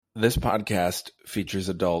This podcast features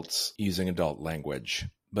adults using adult language,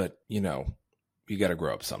 but, you gotta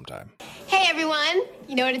grow up sometime. Hey everyone,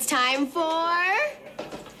 you know what it's time for?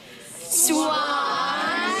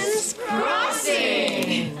 Swans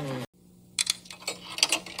Crossing!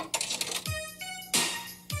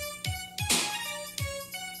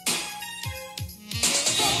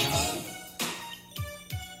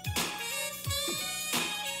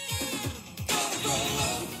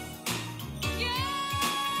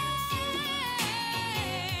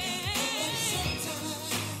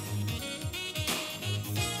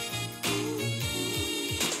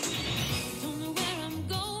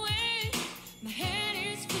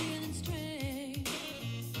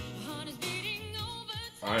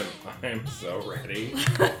 I'm so ready.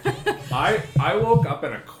 I woke up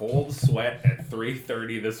in a cold sweat at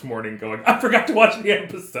 3:30 this morning going, I forgot to watch the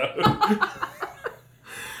episode.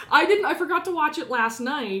 I forgot to watch it last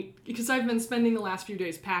night because I've been spending the last few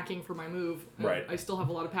days packing for my move. Right. I still have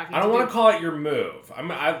a lot of packing I don't to want do. to call it your move.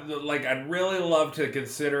 I'd really love to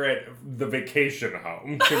consider it the vacation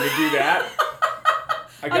home. Can we do that?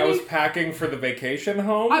 I was packing for the vacation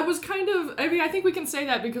home. I think we can say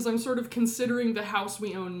that because I'm sort of considering the house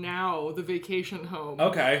we own now the vacation home.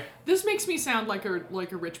 Okay. This makes me sound like a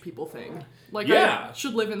rich people thing. Like Yeah. I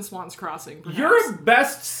should live in Swans Crossing, perhaps. You're a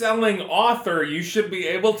best-selling author. You should be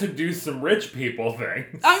able to do some rich people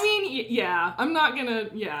things. I mean, yeah. I'm not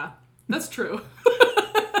gonna... Yeah. That's true.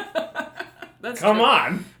 Come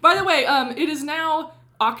on. By the way, it is now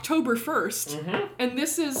October 1st, and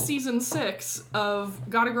this is season 6 of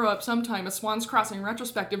Gotta Grow Up Sometime, a Swans Crossing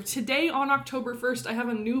retrospective. Today, on October 1st, I have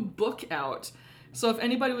a new book out. So if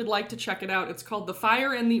anybody would like to check it out, it's called The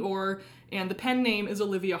Fire and the Ore, and the pen name is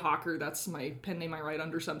Olivia Hawker. That's my pen name I write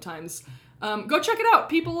under sometimes. Go check it out.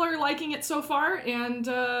 People are liking it so far, and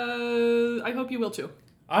I hope you will too.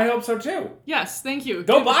 I hope so too. Yes, thank you.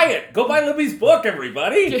 Go buy it. Go buy Libby's book,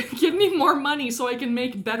 everybody. Give me more money so I can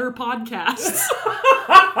make better podcasts.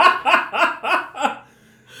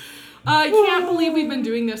 I can't believe we've been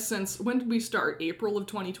doing this since, when did we start? April of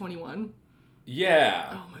 2021?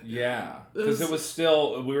 Yeah. Oh my God. Yeah. Because we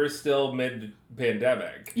were still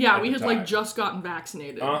mid-pandemic. Yeah, we had just gotten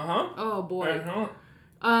vaccinated. Uh-huh. Oh boy. Uh-huh.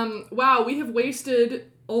 Wow, we have wasted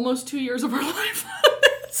almost 2 years of our life on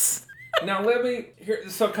this. Now, Libby,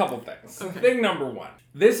 so a couple things. Okay. Thing number one.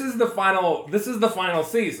 This is the final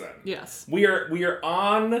season. Yes. We are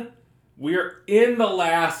in the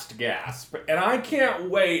last gasp, and I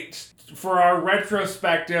can't wait for our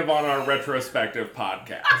retrospective on our retrospective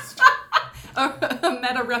podcast. A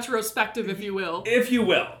meta retrospective, if you will. If you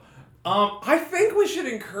will. I think we should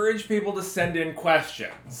encourage people to send in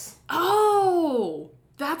questions. Oh,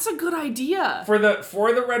 that's a good idea. For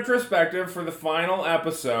the retrospective, for the final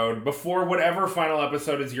episode, before whatever final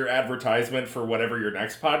episode is your advertisement for whatever your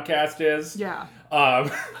next podcast is. Yeah.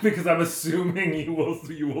 Because I'm assuming you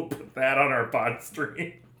will put that on our pod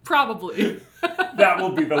stream. Probably. That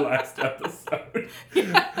will be the last episode.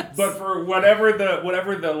 Yes. But for whatever the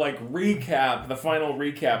recap, the final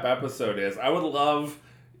recap episode is, I would love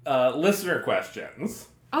listener questions.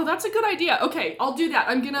 Oh, that's a good idea. Okay, I'll do that.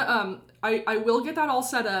 I'm gonna, I will get that all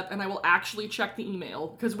set up, and I will actually check the email,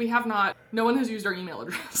 because no one has used our email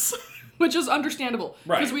address, which is understandable.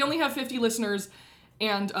 Right. Because we only have 50 listeners,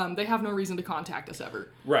 and they have no reason to contact us ever.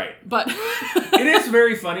 Right. But it is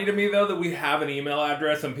very funny to me, though, that we have an email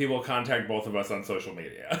address and people contact both of us on social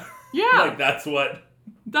media. Yeah. that's the way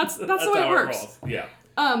it works. rolls. Yeah.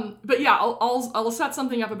 But yeah, I'll set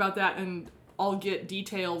something up about that, and I'll get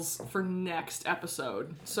details for next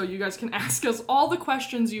episode, so you guys can ask us all the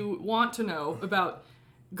questions you want to know about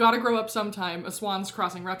Gotta Grow Up Sometime, a Swans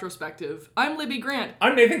Crossing retrospective. I'm Libby Grant.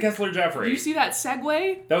 I'm Nathan Kessler-Jeffrey. You see that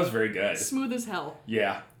segue? That was very good. Smooth as hell.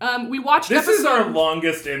 Yeah. We watched This is our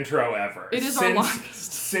longest intro ever. It is our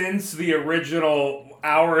longest. Since the original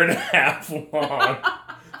hour and a half long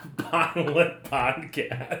pilot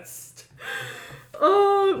podcast.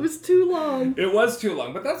 Oh, it was too long. It was too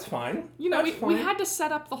long, but that's fine. We had to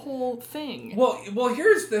set up the whole thing. Well,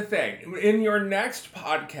 here's the thing. In your next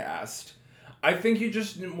podcast, I think you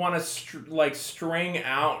just want to string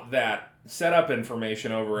out that setup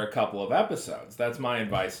information over a couple of episodes. That's my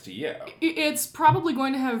advice to you. It's probably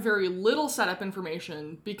going to have very little setup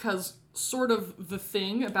information because sort of the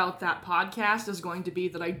thing about that podcast is going to be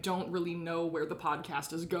that I don't really know where the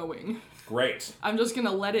podcast is going. Great. I'm just going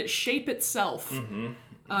to let it shape itself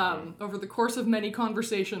over the course of many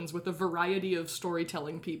conversations with a variety of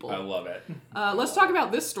storytelling people. I love it. Let's talk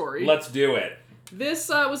about this story. Let's do it. This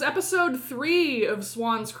was episode 3 of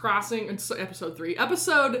Swans Crossing.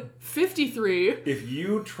 Episode 53. If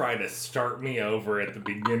you try to start me over at the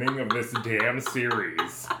beginning of this damn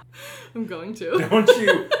series, I'm going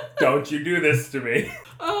to. Don't you do this to me.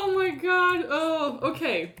 Oh my god. Oh,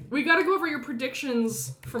 okay. We gotta go over your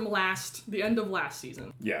predictions from the end of last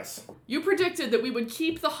season. Yes. You predicted that we would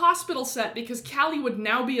keep the hospital set because Callie would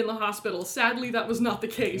now be in the hospital. Sadly, that was not the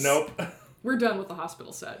case. Nope. We're done with the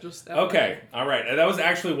hospital set. Just Okay, all right. And that was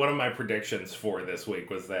actually one of my predictions for this week,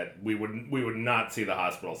 was that we would not see the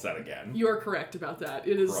hospital set again. You are correct about that.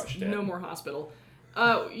 It is Crushed it. no more hospital.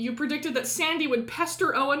 You predicted that Sandy would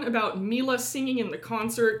pester Owen about Mila singing in the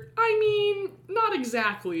concert. I mean, not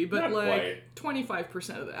exactly, but Not like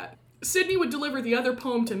 25% of that. Sydney would deliver the other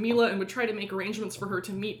poem to Mila and would try to make arrangements for her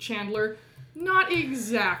to meet Chandler. Not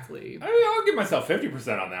exactly. I mean, I'll give myself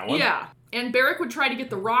 50% on that one. Yeah. And Barrick would try to get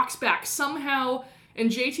the rocks back somehow, and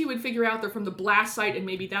JT would figure out they're from the blast site, and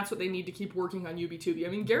maybe that's what they need to keep working on UB2B. I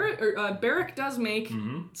mean, Barrick does make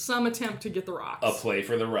some attempt to get the rocks. A play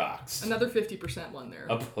for the rocks. Another 50% one there.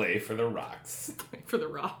 A play for the rocks. For the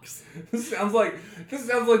rocks. This sounds like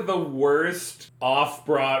the worst off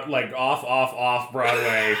Broadway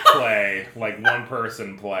play, like one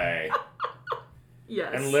person play.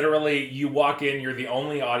 Yes. And literally, you walk in, you're the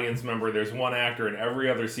only audience member, there's one actor, and every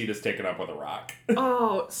other seat is taken up with a rock.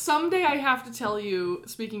 Oh, someday I have to tell you,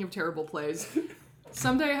 speaking of terrible plays,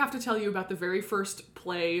 someday I have to tell you about the very first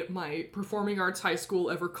play my performing arts high school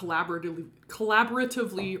ever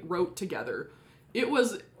collaboratively wrote together. It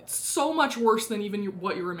was so much worse than even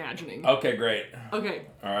what you're imagining. Okay, great. Okay.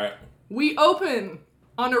 All right. We open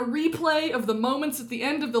on a replay of the moments at the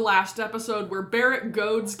end of the last episode where Barrick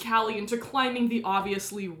goads Callie into climbing the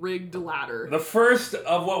obviously rigged ladder. The first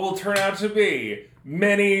of what will turn out to be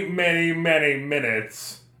many, many, many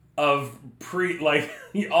minutes of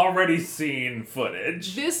already seen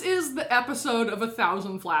footage. This is the episode of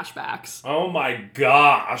 1,000 flashbacks. Oh my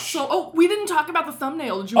gosh. So, we didn't talk about the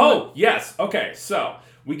thumbnail. Did you Yes. Okay, so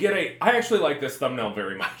we get I actually like this thumbnail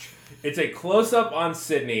very much. It's a close-up on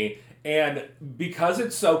Sydney, and because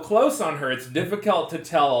it's so close on her, it's difficult to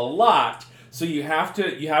tell a lot, so you have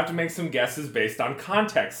to make some guesses based on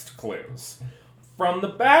context clues. From the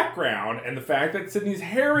background, and the fact that Sydney's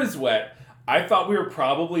hair is wet, I thought we were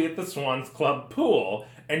probably at the Swans Club pool,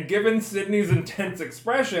 and given Sydney's intense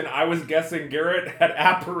expression, I was guessing Garrett had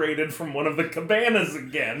apparated from one of the cabanas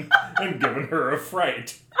again and given her a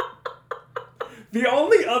fright. The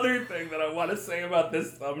only other thing that I want to say about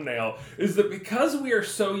this thumbnail is that because we are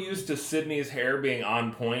so used to Sydney's hair being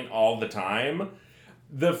on point all the time,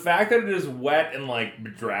 the fact that it is wet and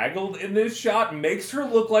bedraggled in this shot makes her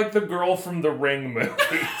look like the girl from the Ring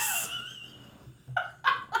movies.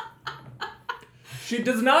 She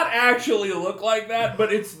does not actually look like that,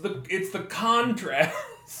 but it's the contrast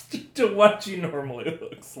to what she normally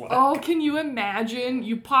looks like. Oh, can you imagine?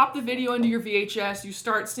 You pop the video into your VHS, you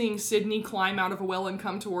start seeing Sydney climb out of a well and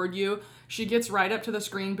come toward you. She gets right up to the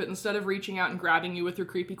screen, but instead of reaching out and grabbing you with her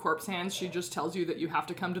creepy corpse hands, she just tells you that you have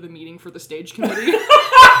to come to the meeting for the stage committee.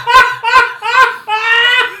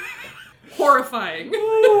 Horrifying.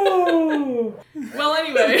 Well,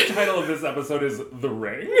 anyway. The title of this episode is The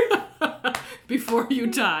Ring. Before you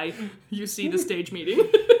die, you see the stage meeting.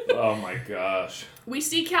 Oh my gosh. We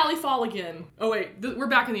see Callie fall again. Oh wait, we're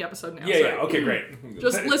back in the episode now. Yeah, Sorry. yeah, okay, great.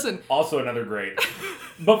 Just listen. Also another great.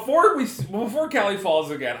 Before Callie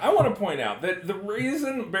falls again, I want to point out that the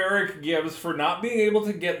reason Barrick gives for not being able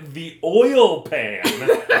to get the oil pan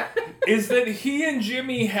is that he and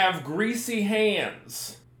Jimmy have greasy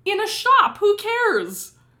hands. In a shop, who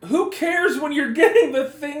cares? Who cares when you're getting the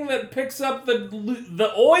thing that picks up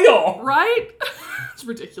the oil? Right? It's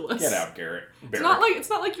ridiculous. Get out, Garrett. It's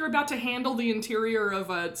not like you're about to handle the interior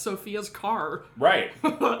of Sophia's car. Right.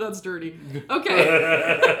 That's dirty.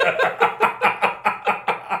 Okay.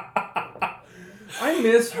 I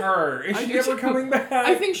miss her. Is she ever coming back?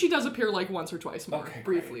 I think she does appear once or twice more,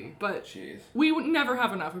 briefly. Great. But Jeez. We would never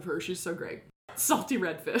have enough of her. She's so great. Salty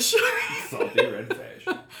red fish. Salty red fish.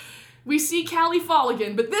 We see Callie fall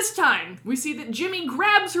again, but this time we see that Jimmy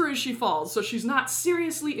grabs her as she falls, so she's not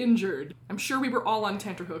seriously injured. I'm sure we were all on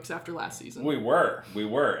tenterhooks after last season. We were,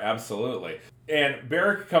 absolutely. And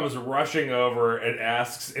Barrick comes rushing over and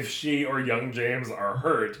asks if she or young James are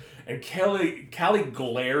hurt, and Callie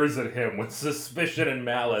glares at him with suspicion and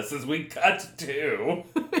malice as we cut to...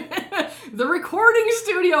 The recording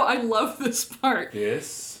studio! I love this part.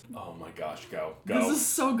 Oh my gosh, go. This is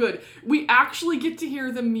so good. We actually get to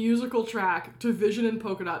hear the musical track to Vision and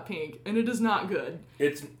Polka Dot Pink, and it is not good.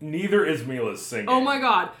 Neither is Mila's singing. Oh my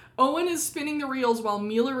god. Owen is spinning the reels while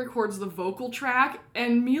Mila records the vocal track,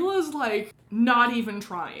 and Mila's not even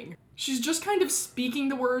trying. She's just kind of speaking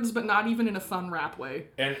the words, but not even in a fun rap way.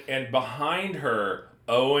 And behind her,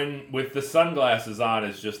 Owen with the sunglasses on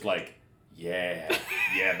is just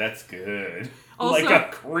Yeah, that's good. Also- like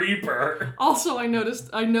a creeper. Also, I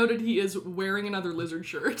noted he is wearing another lizard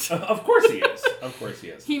shirt. Of course he is. Of course he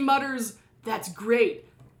is. He mutters, "That's great.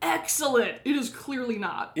 Excellent." It is clearly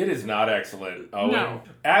not. It is not excellent. Oh, No.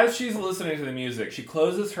 As she's listening to the music, she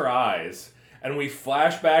closes her eyes, and we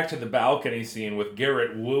flash back to the balcony scene with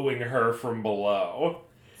Garrett wooing her from below.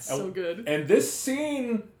 So good. And this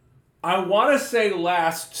scene, I want to say,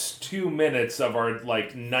 lasts 2 minutes of our,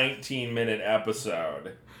 19-minute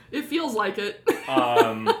episode. It feels like it.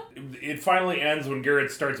 It finally ends when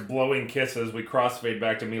Garrett starts blowing kisses. We crossfade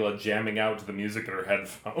back to Mila jamming out to the music in her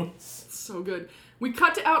headphones. So good. We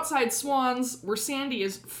cut to outside Swans, where Sandy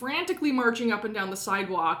is frantically marching up and down the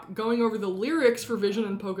sidewalk, going over the lyrics for Vision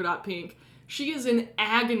and Polka Dot Pink. She is in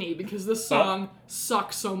agony because this song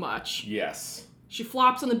sucks so much. Yes. She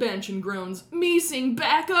flops on the bench and groans, "Me sing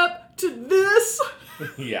back up to this?"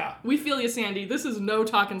 Yeah. We feel you, Sandy. This is no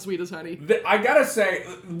talking sweet as honey. I gotta say,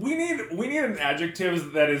 we need an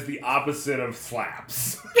adjective that is the opposite of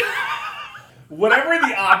slaps. Whatever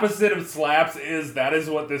the opposite of slaps is, that is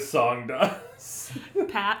what this song does.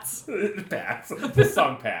 Pats. Pats. This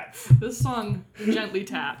song pats. This song gently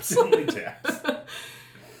taps. Only taps.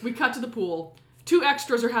 We cut to the pool. Two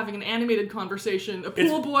extras are having an animated conversation. A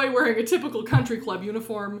pool boy wearing a typical country club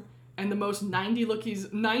uniform, and the most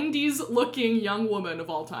 90s looking young woman of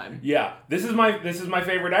all time. Yeah, this is my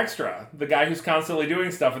favorite extra. The guy who's constantly doing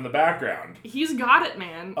stuff in the background. He's got it,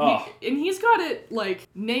 man. Oh. He's got it,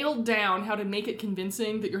 nailed down how to make it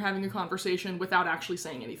convincing that you're having a conversation without actually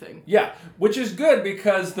saying anything. Yeah, which is good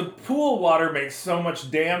because the pool water makes so much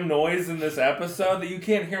damn noise in this episode that you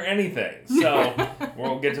can't hear anything. So,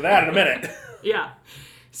 we'll get to that in a minute. Yeah.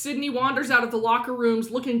 Sydney wanders out of the locker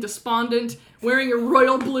rooms looking despondent, wearing a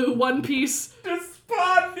royal blue one-piece.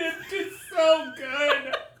 Despondent is so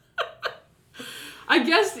good. I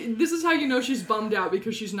guess this is how you know she's bummed out,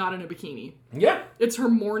 because she's not in a bikini. Yeah. It's her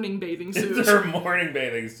morning bathing suit. It's her morning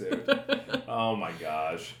bathing suit. Oh my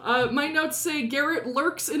gosh. My notes say Garrett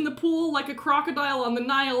lurks in the pool like a crocodile on the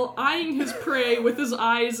Nile, eyeing his prey with his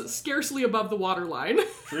eyes scarcely above the waterline.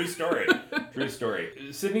 True story. True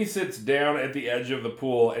story. Sydney sits down at the edge of the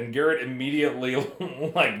pool, and Garrett immediately,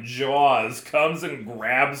 like Jaws, comes and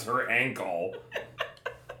grabs her ankle.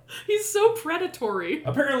 He's so predatory.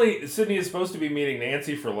 Apparently, Sydney is supposed to be meeting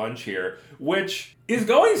Nancy for lunch here, which is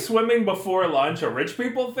going swimming before lunch a rich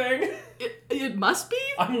people thing? It must be?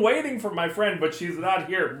 I'm waiting for my friend, but she's not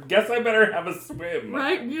here. Guess I better have a swim.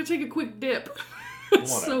 Right? You're gonna take a quick dip.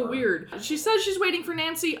 It's so weird. She says she's waiting for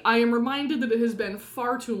Nancy. I am reminded that it has been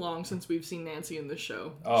far too long since we've seen Nancy in this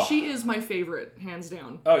show. Oh. She is my favorite, hands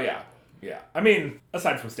down. Oh, yeah. Yeah. I mean,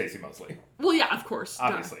 aside from Stacey Mosley. Well, yeah, of course.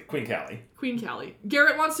 Obviously. Duh. Queen Callie. Queen Callie.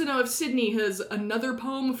 Garrett wants to know if Sydney has another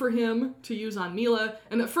poem for him to use on Mila,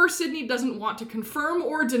 and at first Sydney doesn't want to confirm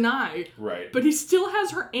or deny. Right. But he still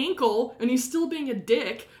has her ankle, and he's still being a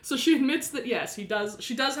dick, so she admits that, yes, he does.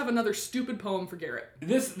 She does have another stupid poem for Garrett.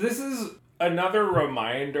 This is another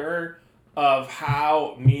reminder of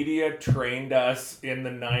how media trained us in the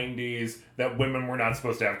 90s that women were not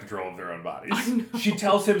supposed to have control of their own bodies. I know. She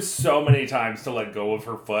tells him so many times to let go of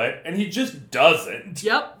her foot, and he just doesn't.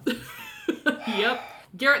 Yep. Yep.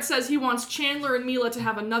 Garrett says he wants Chandler and Mila to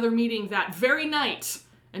have another meeting that very night,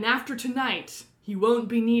 and after tonight, he won't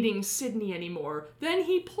be needing Sydney anymore. Then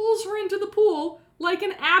he pulls her into the pool like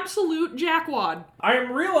an absolute jackwad. I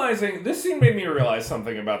am realizing, this scene made me realize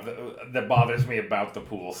something about that bothers me about the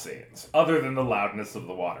pool scenes, other than the loudness of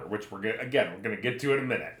the water, which we're going to get to in a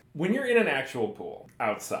minute. When you're in an actual pool,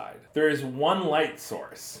 outside, there is one light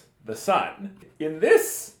source, the sun. In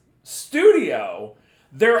this studio,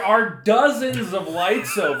 there are dozens of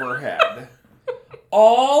lights overhead,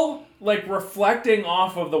 all reflecting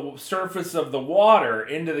off of the surface of the water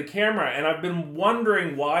into the camera, and I've been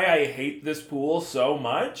wondering why I hate this pool so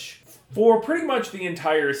much for pretty much the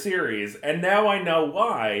entire series, and now I know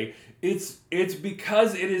why. It's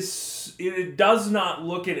because it does not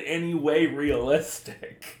look in any way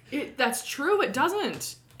realistic. That's true, it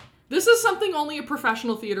doesn't. This is something only a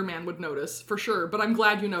professional theater man would notice, for sure, but I'm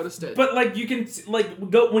glad you noticed it. But you can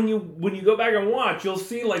when you go back and watch, you'll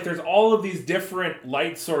see there's all of these different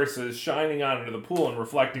light sources shining out into the pool and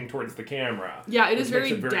reflecting towards the camera. Yeah, it is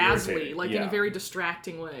which makes very it dazzly, irritating. in a very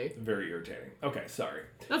distracting way. Very irritating. Okay, sorry.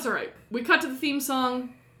 That's alright. We cut to the theme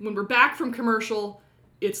song. When we're back from commercial,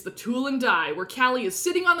 it's the Tool and Die, where Callie is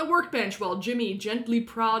sitting on the workbench while Jimmy gently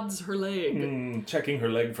prods her leg. Checking her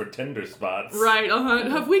leg for tender spots. Right,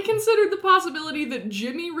 Have we considered the possibility that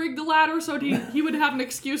Jimmy rigged the ladder so he would have an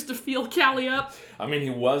excuse to feel Callie up? I mean,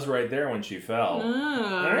 he was right there when she fell.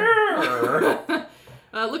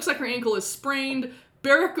 Looks like her ankle is sprained.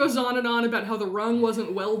 Barrick goes on and on about how the rung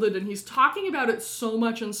wasn't welded, and he's talking about it so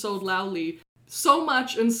much and so loudly,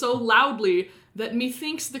 that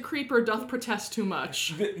methinks the creeper doth protest too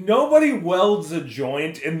much. Nobody welds a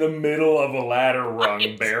joint in the middle of a ladder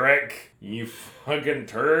rung, Barrick. You fucking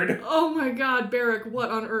turd. Oh my god, Barrick, what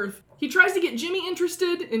on earth? He tries to get Jimmy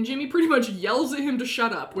interested, and Jimmy pretty much yells at him to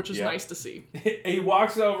shut up, which is nice to see. Barrick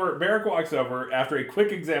walks over after a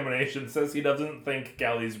quick examination, says he doesn't think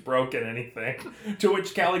Callie's broken anything, to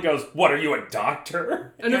which Callie goes, "What, are you a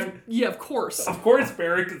doctor?" And of course. Of course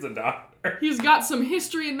Barrick is a doctor. He's got some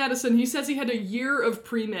history in medicine. He says he had a year of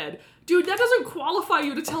pre-med. Dude, that doesn't qualify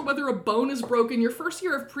you to tell whether a bone is broken. Your first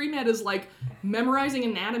year of pre-med is like memorizing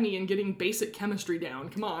anatomy and getting basic chemistry down.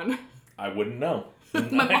 Come on. I wouldn't know.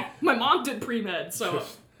 My mom did pre-med, so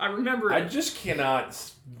I remember it. I just cannot,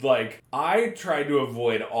 I tried to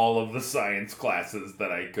avoid all of the science classes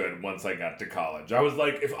that I could once I got to college. I was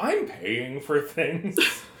like, if I'm paying for things...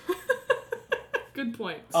 Good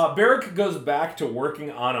point. Barrick goes back to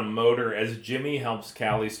working on a motor as Jimmy helps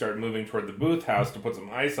Callie start moving toward the booth house to put some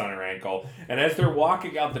ice on her ankle. And as they're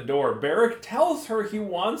walking out the door, Barrick tells her he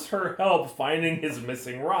wants her help finding his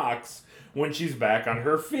missing rocks when she's back on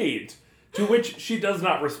her feet. To which she does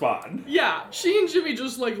not respond. Yeah, she and Jimmy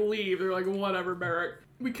just, leave. They're like, whatever, Barrick.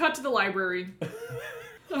 We cut to the library.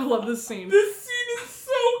 I love this scene. This scene is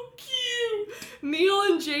so cute! Neil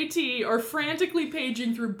and JT are frantically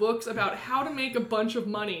paging through books about how to make a bunch of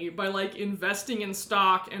money by, investing in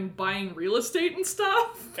stock and buying real estate and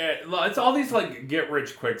stuff. It's all these,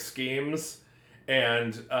 get-rich-quick schemes.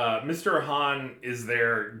 And Mr. Han is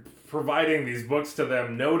there providing these books to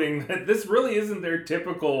them, noting that this really isn't their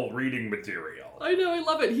typical reading material. I know, I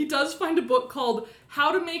love it. He does find a book called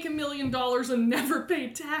How to Make $1 Million and Never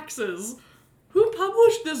Pay Taxes. Who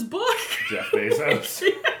published this book? Jeff Bezos.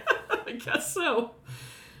 Yeah, I guess so.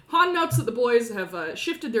 Han notes that the boys have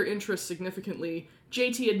shifted their interests significantly.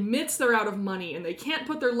 JT admits they're out of money, and they can't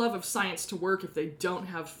put their love of science to work if they don't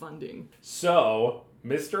have funding. So,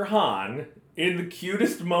 Mr. Han, in the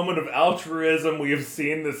cutest moment of altruism we have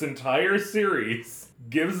seen this entire series,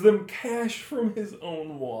 gives them cash from his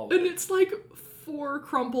own wallet. And it's 4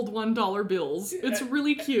 crumpled $1 bills. It's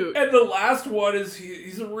really cute. And the last one is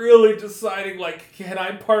he's really deciding, can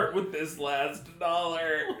I part with this last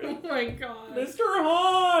dollar? Oh my god. Mr.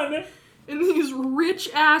 Han! And these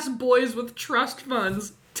rich-ass boys with trust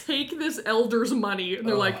funds take this elder's money, and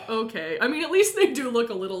they're like, okay. I mean, at least they do look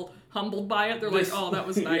a little humbled by it. They're oh, that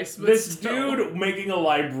was nice. But this still. Dude making a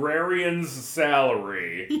librarian's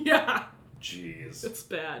salary. Yeah. Jeez. It's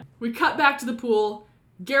bad. We cut back to the pool.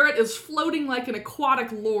 Garrett is floating like an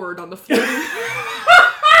aquatic lord on the floating...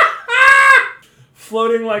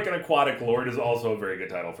 Floating like an aquatic lord is also a very good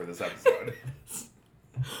title for this episode.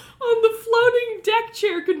 On the floating deck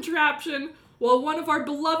chair contraption, while one of our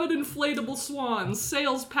beloved inflatable swans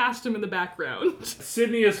sails past him in the background.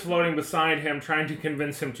 Sydney is floating beside him, trying to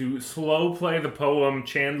convince him to slow play the poem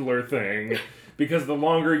Chandler thing, because the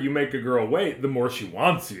longer you make a girl wait, the more she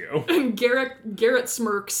wants you. And Garrett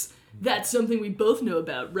smirks. That's something we both know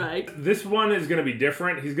about, right? This one is going to be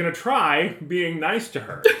different. He's going to try being nice to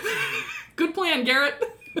her. Good plan, Garrett.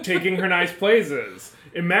 Taking her nice places.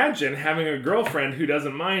 Imagine having a girlfriend who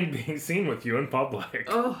doesn't mind being seen with you in public.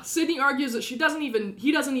 Oh, Sydney argues that he doesn't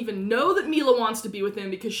even know that Mila wants to be with him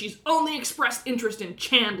because she's only expressed interest in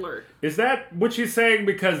Chandler. Is that what she's saying?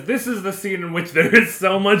 Because this is the scene in which there is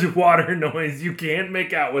so much water noise you can't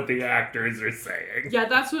make out what the actors are saying. Yeah,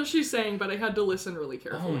 that's what she's saying, but I had to listen really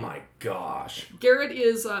carefully. Oh my gosh. Garrett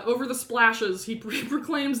is over the splashes. He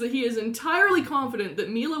proclaims that he is entirely confident that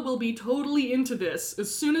Mila will be totally into this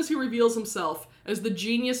as soon as he reveals himself as the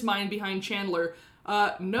genius mind behind Chandler.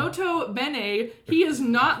 Noto bene, he is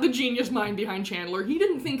not the genius mind behind Chandler. He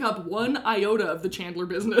didn't think up one iota of the Chandler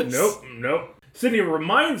business. Nope. Sydney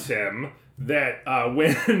reminds him that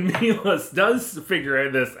when Mila does figure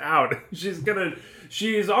this out,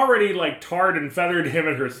 she's already tarred and feathered him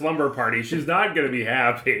at her slumber party. She's not gonna be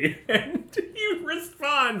happy. And he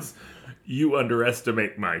responds, "You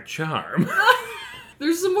underestimate my charm."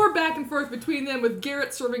 There's some more back and forth between them, with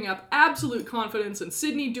Garrett serving up absolute confidence and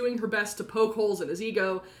Sydney doing her best to poke holes in his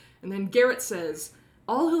ego. And then Garrett says,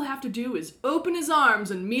 all he'll have to do is open his arms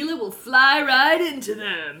and Mila will fly right into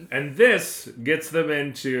them. And this gets them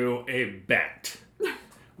into a bet.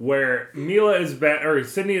 Where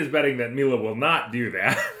Sydney is betting that Mila will not do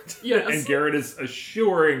that. Yes. And Garrett is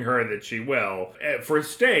assuring her that she will. For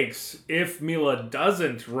stakes, if Mila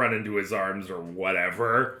doesn't run into his arms or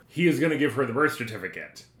whatever, he is going to give her the birth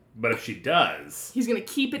certificate. But if she does... he's going to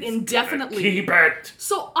keep it indefinitely. Keep it!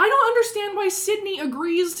 So I don't understand why Sydney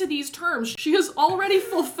agrees to these terms. She has already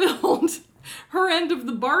fulfilled her end of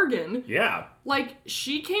the bargain. Yeah. Like,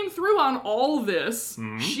 she came through on all this.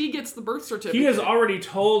 She gets the birth certificate. He has already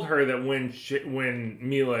told her that when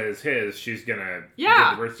Mila is his, she's gonna Yeah.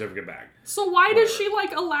 get the birth certificate back. So why does she,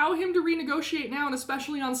 like, allow him to renegotiate now, and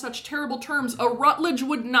especially on such terrible terms? A Rutledge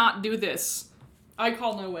would not do this. I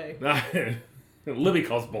call no way. Libby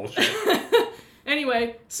calls bullshit.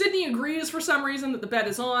 Anyway, Sydney agrees for some reason that the bet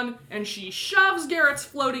is on, and she shoves Garrett's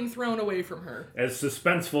floating throne away from her. As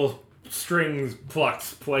suspenseful strings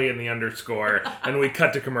plucks play in the underscore, and we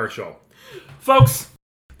cut to commercial. Folks,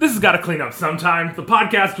 this has got to clean up sometime. The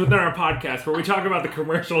podcast within our podcast where we talk about the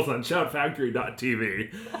commercials on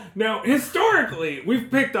shoutfactory.tv. Now, historically, we've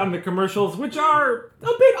picked on the commercials which are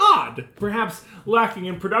a bit odd, perhaps lacking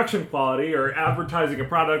in production quality or advertising a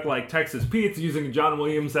product like Texas Pete's using John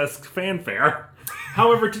Williams-esque fanfare.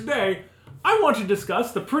 However, today, I want to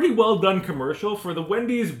discuss the pretty well done commercial for the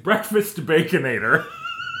Wendy's Breakfast Baconator.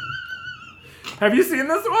 Have you seen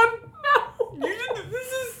this one? No. This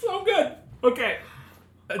is so good. Okay.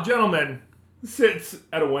 A gentleman sits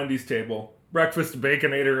at a Wendy's table, breakfast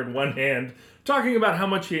baconator in one hand, talking about how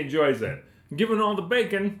much he enjoys it. Given all the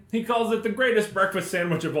bacon, he calls it the greatest breakfast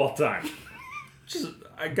sandwich of all time. Which is,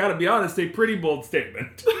 I gotta be honest, a pretty bold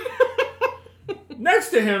statement. Next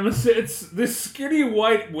to him sits this skinny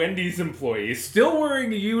white Wendy's employee, still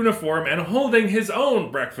wearing a uniform and holding his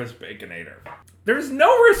own breakfast baconator. There's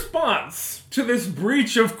no response to this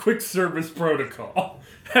breach of quick service protocol.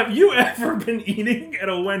 Have you ever been eating at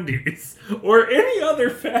a Wendy's or any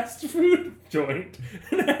other fast food joint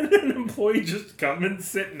and had an employee just come and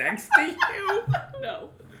sit next to you?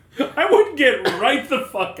 No. I would get right the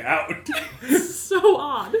fuck out. So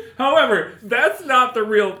odd. However, that's not the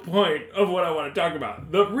real point of what I want to talk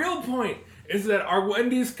about. The real point is that our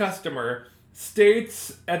Wendy's customer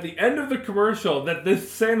states at the end of the commercial that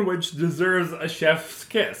this sandwich deserves a chef's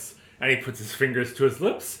kiss. And he puts his fingers to his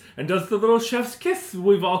lips and does the little chef's kiss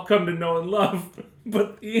we've all come to know and love.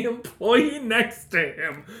 But the employee next to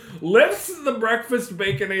him lifts the breakfast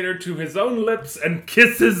baconator to his own lips and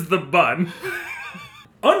kisses the bun.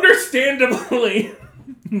 Understandably,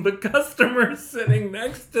 the customer sitting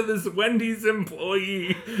next to this Wendy's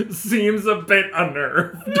employee seems a bit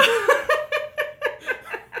unnerved.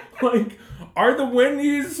 Like, are the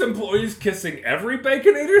Wendy's employees kissing every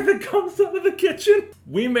baconator that comes out of the kitchen?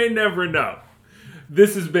 We may never know.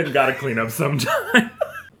 This has been Gotta Clean Up Sometime.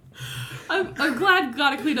 I'm glad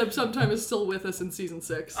Gotta Clean Up Sometime is still with us in season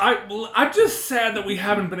 6. I'm just sad that we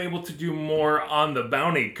haven't been able to do more on the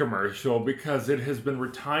Bounty commercial because it has been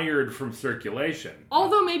retired from circulation.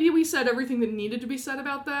 Although maybe we said everything that needed to be said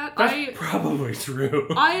about that. That's probably true.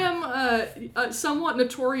 I am somewhat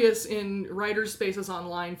notorious in writers' spaces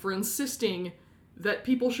online for insisting that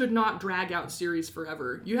people should not drag out series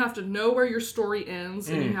forever. You have to know where your story ends,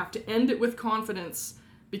 and you have to end it with confidence,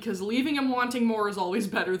 because leaving them wanting more is always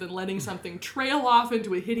better than letting something trail off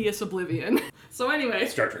into a hideous oblivion. So anyway.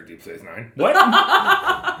 Star Trek Deep Space Nine. What?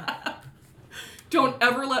 Don't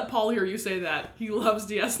ever let Paul hear you say that. He loves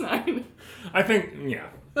DS9. I think, yeah.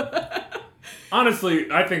 Honestly,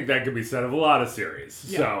 I think that could be said of a lot of series.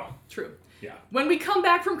 Yeah, so, true. yeah. When we come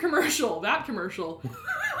back from that commercial,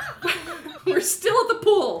 we're still at the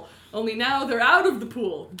pool. Only now they're out of the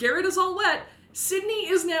pool. Garrett is all wet. Sydney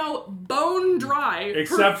is now bone dry.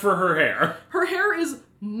 Except for her hair. Her hair is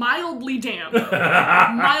mildly damp.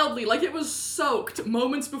 Mildly. Like it was soaked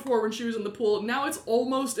moments before when she was in the pool. Now it's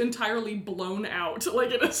almost entirely blown out.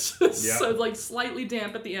 Like it is just so like slightly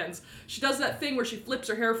damp at the ends. She does that thing where she flips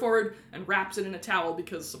her hair forward and wraps it in a towel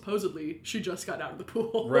because supposedly she just got out of the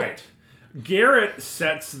pool. Right. Garrett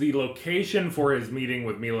sets the location for his meeting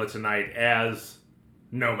with Mila tonight as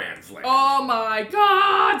No Man's Land. Oh my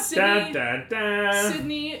god, Sydney! Dun, dun, dun.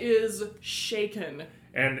 Sydney is shaken.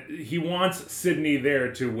 And he wants Sydney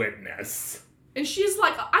there to witness. And she's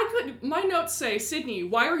like, my notes say, Sydney,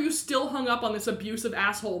 why are you still hung up on this abusive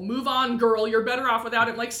asshole? Move on, girl, you're better off without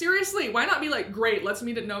him. Like, seriously, why not be like, great, let's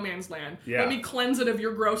meet at No Man's Land. Yeah. Let me cleanse it of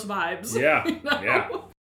your gross vibes. Yeah, You know? yeah.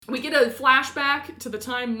 We get a flashback to the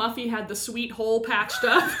time Muffy had the sweet hole patched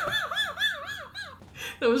up.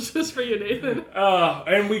 That was just for you, Nathan.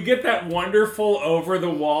 And we get that wonderful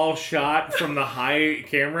over-the-wall shot from the high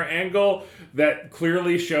camera angle that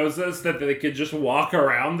clearly shows us that they could just walk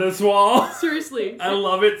around this wall. Seriously. I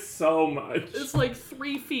love it so much. It's like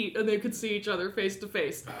 3 feet and they could see each other face to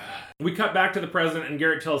face. We cut back to the present and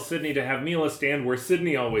Garrett tells Sydney to have Mila stand where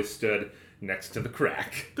Sydney always stood, next to the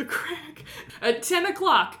crack. The crack. At 10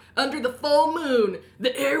 o'clock, under the full moon,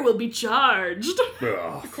 the air will be charged.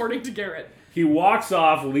 Ugh. According to Garrett. He walks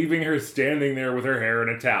off, leaving her standing there with her hair in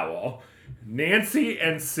a towel. Nancy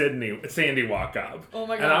and Sandy walk up. Oh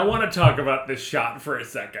my God. And I want to talk about this shot for a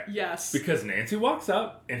second. Yes. Because Nancy walks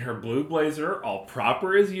up in her blue blazer, all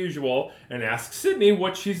proper as usual, and asks Sydney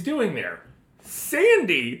what she's doing there.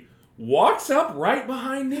 Sandy walks up right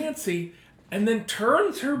behind Nancy and then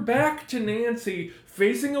turns her back to Nancy,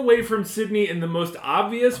 facing away from Sydney in the most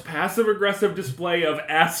obvious passive-aggressive display of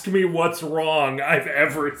ask me what's wrong I've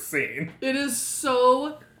ever seen. It is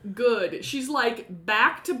so good. She's like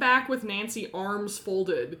back to back with Nancy, arms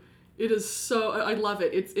folded. It is so, I love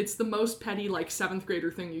it. It's the most petty, like, 7th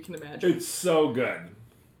grader thing you can imagine. It's so good.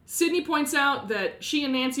 Sydney points out that she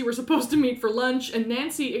and Nancy were supposed to meet for lunch, and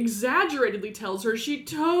Nancy exaggeratedly tells her she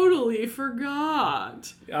totally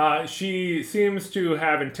forgot. She seems to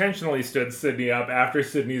have intentionally stood Sydney up after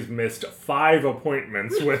Sydney's missed 5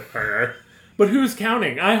 appointments with her. But who's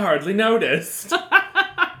counting? I hardly noticed.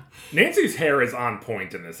 Nancy's hair is on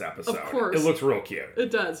point in this episode. Of course. It looks real cute.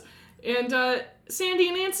 It does. And Sandy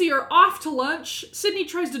and Nancy are off to lunch. Sydney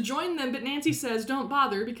tries to join them, but Nancy says don't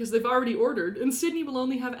bother because they've already ordered, and Sydney will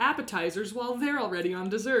only have appetizers while they're already on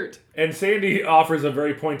dessert. And Sandy offers a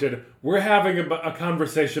very pointed, we're having a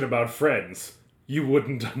conversation about friends. You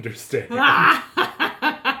wouldn't understand.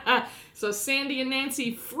 So Sandy and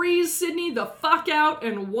Nancy freeze Sydney the fuck out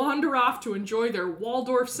and wander off to enjoy their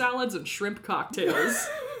Waldorf salads and shrimp cocktails.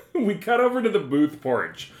 We cut over to the booth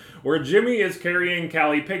porch, where Jimmy is carrying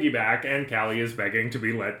Callie piggyback and Callie is begging to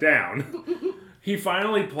be let down. He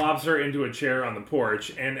finally plops her into a chair on the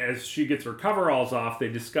porch, and as she gets her coveralls off, they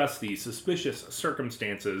discuss the suspicious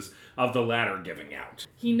circumstances of the ladder giving out.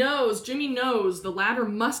 Jimmy knows the ladder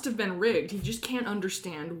must have been rigged. He just can't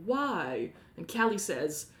understand why. And Callie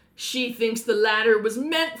says, she thinks the ladder was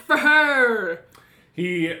meant for her.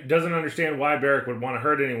 He doesn't understand why Barrick would want to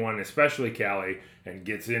hurt anyone, especially Callie, and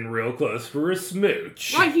gets in real close for a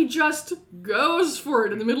smooch. Right, he just goes for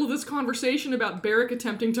it in the middle of this conversation about Barrick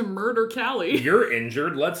attempting to murder Callie. You're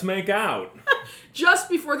injured, let's make out. Just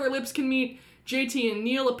before their lips can meet, JT and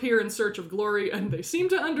Neil appear in search of Glory, and they seem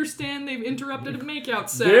to understand they've interrupted a makeout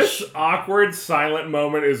sesh. This awkward, silent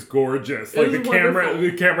moment is gorgeous. Like It is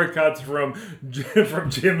the camera cuts from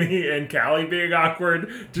Jimmy and Callie being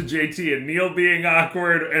awkward to JT and Neil being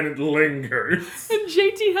awkward, and it lingers. And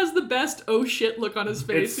JT has the best oh shit look on his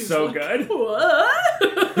face. It's He's so like, good.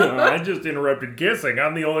 What? I just interrupted kissing.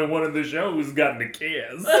 I'm the only one in the show who's gotten a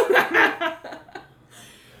kiss.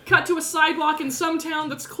 Cut to a sidewalk in some town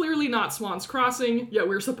that's clearly not Swan's Crossing, yet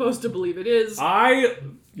we're supposed to believe it is.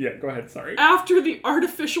 Yeah, go ahead, sorry. After the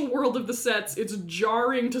artificial world of the sets, it's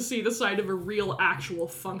jarring to see the side of a real, actual,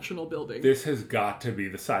 functional building. This has got to be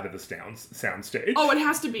the side of the soundstage. Oh, it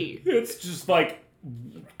has to be. It's just like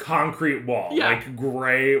concrete wall, Yeah. like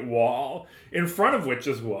gray wall, in front of which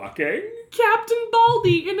is walking Captain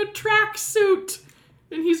Baldy in a tracksuit.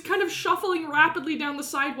 And he's kind of shuffling rapidly down the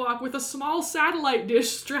sidewalk with a small satellite dish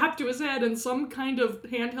strapped to his head and some kind of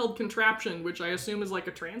handheld contraption, which I assume is like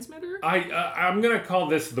a transmitter. I'm gonna call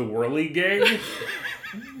this the whirligig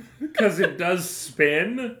because it does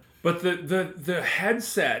spin. But the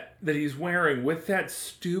headset that he's wearing with that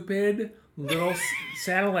stupid little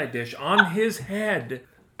satellite dish on his head.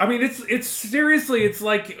 I mean, it's seriously, it's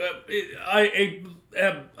like a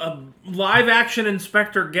live action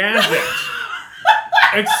Inspector Gadget.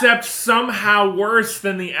 Except somehow worse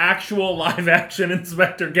than the actual live-action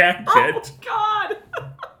Inspector Gadget. Oh, God!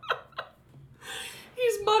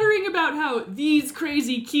 He's muttering about how these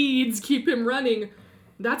crazy kids keep him running.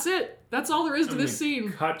 That's it. That's all there is to this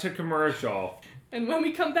scene. Cut to commercial. And when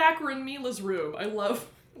we come back, we're in Mila's room. I love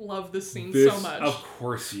this scene This, so much. Of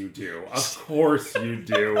course you do. Of course you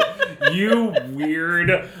do. You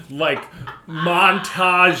weird, like,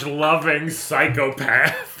 montage-loving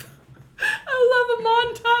psychopath. I love a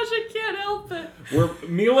montage. I can't help it. Where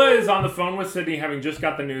Mila is on the phone with Sydney, having just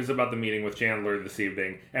got the news about the meeting with Chandler this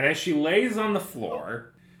evening, and as she lays on the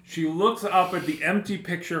floor, she looks up at the empty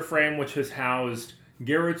picture frame which has housed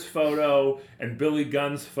Garrett's photo and Billy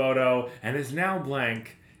Gunn's photo, and is now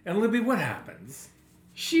blank. And Libby, what happens?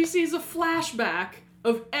 She sees a flashback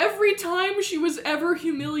of every time she was ever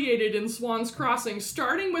humiliated in Swan's Crossing,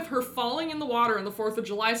 starting with her falling in the water on the 4th of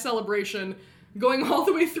July celebration, going all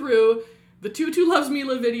the way through the Tutu Loves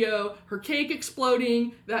Mila video, her cake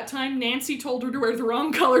exploding, that time Nancy told her to wear the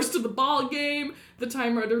wrong colors to the ball game, the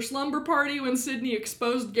time at her slumber party when Sydney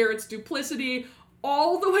exposed Garrett's duplicity,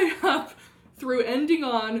 all the way up through ending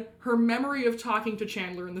on her memory of talking to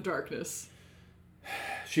Chandler in the darkness.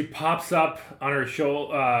 She pops up on her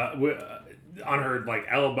shoulder, on her like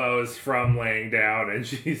elbows from laying down, and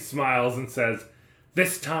she smiles and says,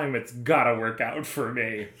 "This time it's gotta work out for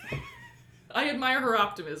me." I admire her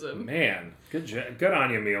optimism. Man, good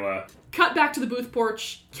on you, Mila. Cut back to the booth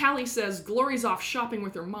porch. Callie says Glory's off shopping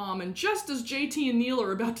with her mom, and just as JT and Neil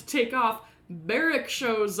are about to take off, Barrick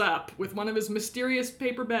shows up with one of his mysterious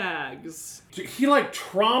paper bags. He, like,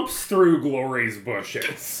 tromps through Glory's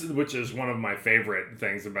bushes, which is one of my favorite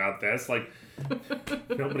things about this. Like,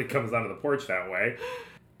 nobody comes onto the porch that way.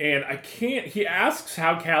 And he asks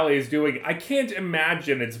how Callie is doing. I can't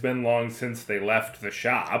imagine it's been long since they left the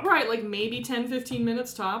shop. Right, like maybe 10-15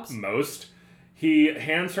 minutes tops. Most. He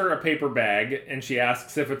hands her a paper bag, and she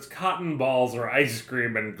asks if it's cotton balls or ice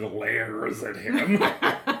cream and glares at him.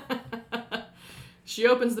 She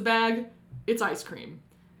opens the bag. It's ice cream.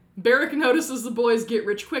 Barrick notices the boys'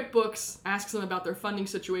 get-rich-quick books, asks them about their funding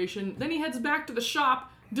situation. Then he heads back to the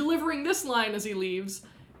shop, delivering this line as he leaves.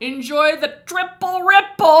 Enjoy the triple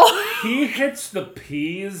ripple! He hits the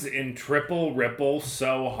P's in triple ripple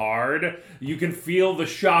so hard, you can feel the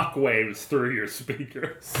shockwaves through your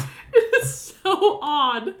speakers. It is so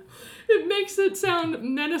odd. It makes it sound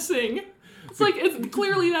menacing. It's like,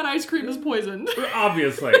 clearly that ice cream is poisoned.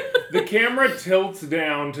 Obviously. The camera tilts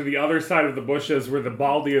down to the other side of the bushes where the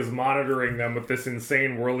Baldy is monitoring them with this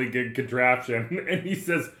insane whirligig contraption, and he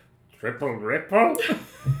says, triple ripple?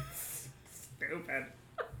 Stupid.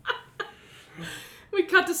 We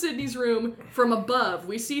cut to Sydney's room. From above,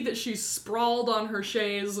 we see that she's sprawled on her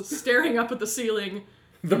chaise, staring up at the ceiling.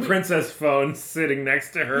 The princess phone sitting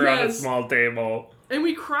next to her on a small table. And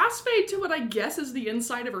we crossfade to what I guess is the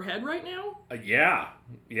inside of her head right now?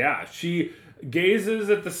 Yeah. She gazes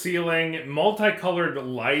at the ceiling. Multicolored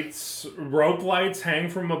lights, rope lights hang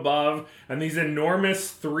from above, and these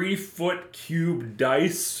enormous 3-foot cube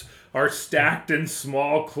dice are stacked in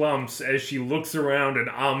small clumps as she looks around and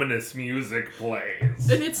ominous music plays.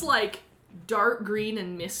 And it's like dark green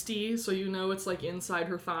and misty, so you know it's like inside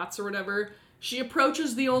her thoughts or whatever. She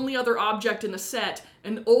approaches the only other object in the set,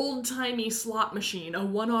 an old-timey slot machine, a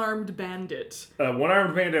one-armed bandit. A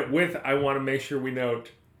one-armed bandit with, I want to make sure we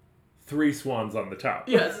note, 3 swans on the top.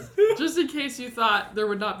 Yes, just in case you thought there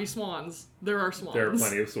would not be swans, there are swans. There are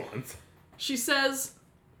plenty of swans. She says,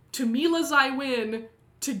 to Mila's I win,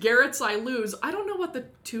 to Garrett's I lose. I don't know what the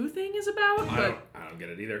 2 thing is about, but I don't get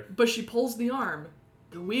it either. But she pulls the arm.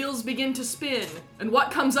 The wheels begin to spin, and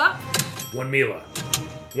what comes up? 1 Mila,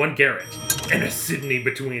 1 Garrett, and a Sydney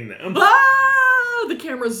between them. Ah! The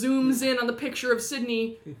camera zooms in on the picture of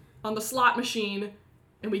Sydney on the slot machine,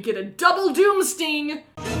 and we get a double doom sting.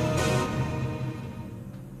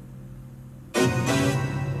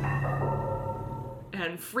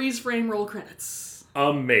 And freeze frame roll credits.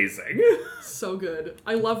 Amazing. So good.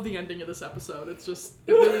 I love the ending of this episode. It's just,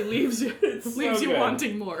 it really leaves you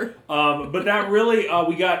wanting more. But that really,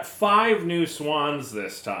 we got 5 new swans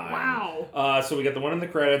this time. Wow. So we got the one in the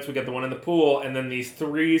credits, we got the one in the pool, and then these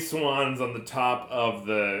 3 swans on the top of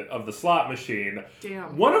the slot machine.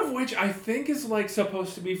 Damn. One of which I think is like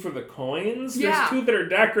supposed to be for the coins. Yeah. There's 2 that are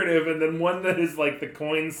decorative, and then one that is like the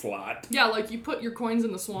coin slot. Yeah, like you put your coins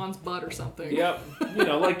in the swan's butt or something. Yep.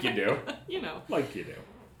 Like you do. Like you do.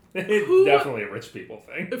 It's definitely a rich people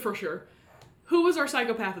thing. For sure. Who was our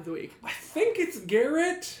psychopath of the week? I think it's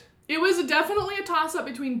Garrett. It was definitely a toss-up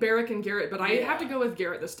between Barrick and Garrett, but I have to go with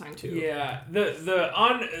Garrett this time, too. Yeah. The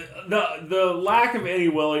lack of any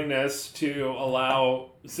willingness to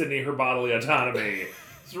allow Sydney her bodily autonomy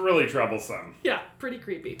is really troublesome. Yeah, pretty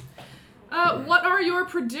creepy. What are your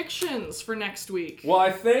predictions for next week? Well,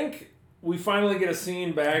 I think we finally get a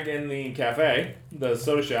scene back in the cafe, the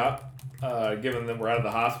soda shop. Given that we're out of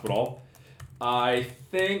the hospital, I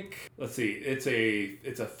think. Let's see. It's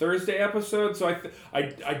a Thursday episode, so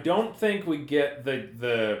I don't think we get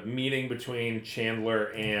the meeting between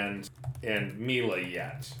Chandler and Mila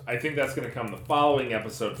yet. I think that's going to come the following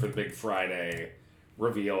episode for the big Friday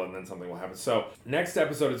reveal, and then something will happen. So next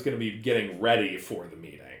episode is going to be getting ready for the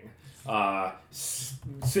meeting.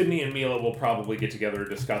 Sydney and Mila will probably get together to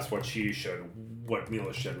discuss what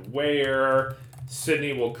Mila should wear.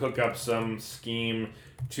 Sydney will cook up some scheme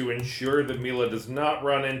to ensure that Mila does not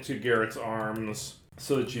run into Garrett's arms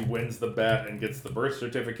so that she wins the bet and gets the birth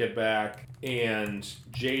certificate back. And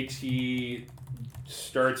JT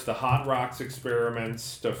starts the Hot Rocks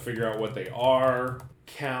experiments to figure out what they are.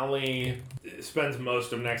 Callie spends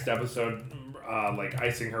most of next episode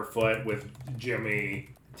icing her foot with Jimmy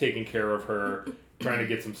taking care of her, trying to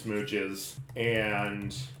get some smooches.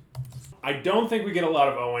 And I don't think we get a lot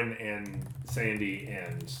of Owen and Sandy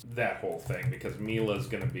and that whole thing because Mila's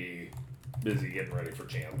going to be busy getting ready for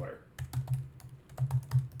Chandler.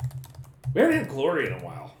 We haven't had Glory in a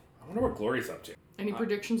while. I wonder what Glory's up to. Any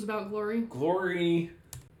predictions about Glory? Glory...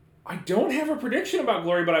 I don't have a prediction about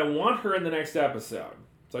Glory, but I want her in the next episode.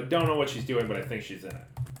 So I don't know what she's doing, but I think she's in it.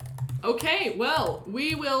 Okay, well,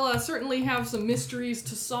 we will certainly have some mysteries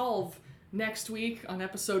to solve next week on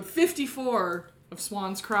episode 54 of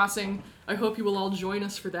Swan's Crossing. I hope you will all join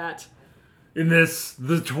us for that. In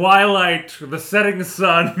the twilight, the setting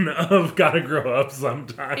sun of Gotta Grow Up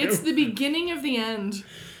Sometime. It's the beginning of the end.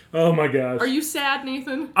 Oh my gosh. Are you sad,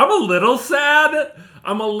 Nathan? I'm a little sad.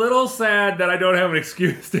 I'm a little sad that I don't have an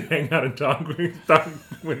excuse to hang out and talk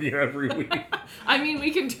with you every week. I mean,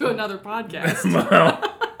 we can do another podcast. Well,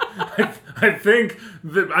 I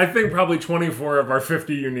think probably 24 of our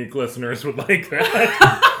 50 unique listeners would like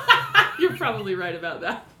that. You're probably right about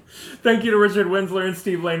that. Thank you to Richard Winsler and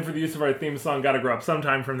Steve Lane for the use of our theme song, Gotta Grow Up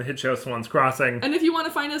Sometime, from the hit show Swan's Crossing. And if you want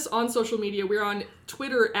to find us on social media, we're on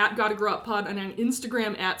Twitter at Gotta Grow Up Pod and on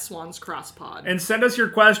Instagram at Swans Cross Pod. And send us your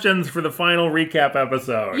questions for the final recap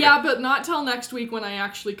episode. Yeah, but not till next week when I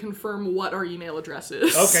actually confirm what our email address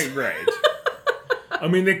is. Okay, great. I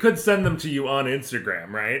mean, they could send them to you on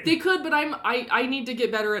Instagram, right? They could, but I need to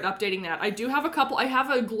get better at updating that. I do have a couple. I have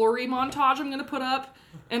a glory montage I'm going to put up,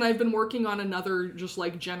 and I've been working on another just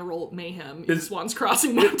like general mayhem in Swans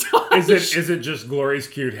Crossing montage. Is it just Glory's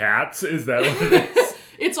cute hats? Is that what it is?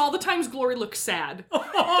 It's all the times Glory looks sad.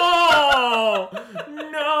 Oh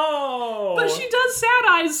no! But she does sad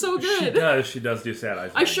eyes so good. She does do sad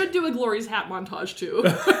eyes. I should do a Glory's hat montage too.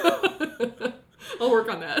 I'll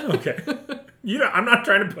work on that. Okay. I'm not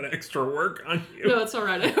trying to put extra work on you. No, it's all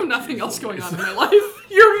right. I have nothing else going on in my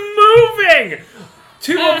life. You're moving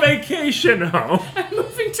to a vacation home. I'm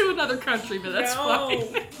moving to another country, but that's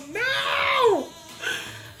fine. No!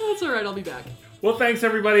 That's all right. I'll be back. Well, thanks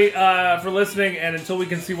everybody for listening, and until we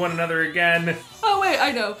can see one another again. Oh wait,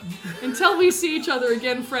 I know. Until we see each other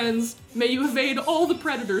again, friends, may you evade all the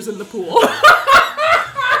predators in the pool.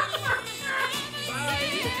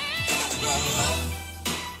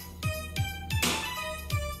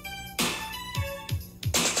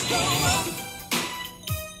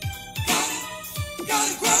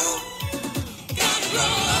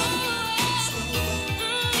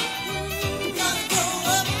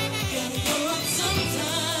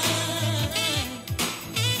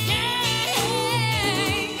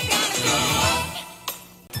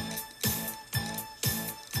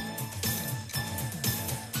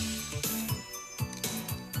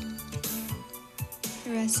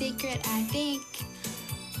 You're a secret, I think.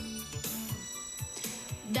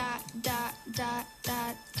 Dot, dot, dot,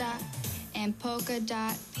 dot, dot, and polka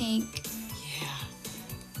dot pink. Yeah,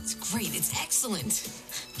 it's great. It's excellent.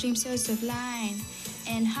 Dream so sublime,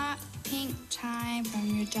 and hot pink time from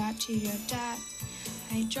your dot to your dot.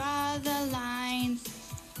 I draw the line.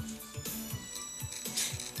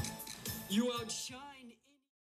 You outshine.